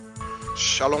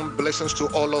Shalom, blessings to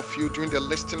all of you during the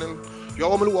listening. You are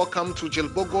warmly welcome to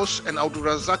Burgos and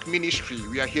Razak Ministry.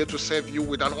 We are here to serve you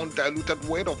with an undiluted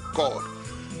word of God.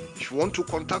 If you want to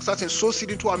contact us and sow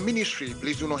seed into our ministry,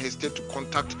 please do not hesitate to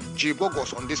contact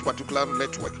Burgos on this particular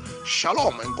network.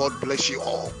 Shalom and God bless you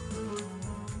all.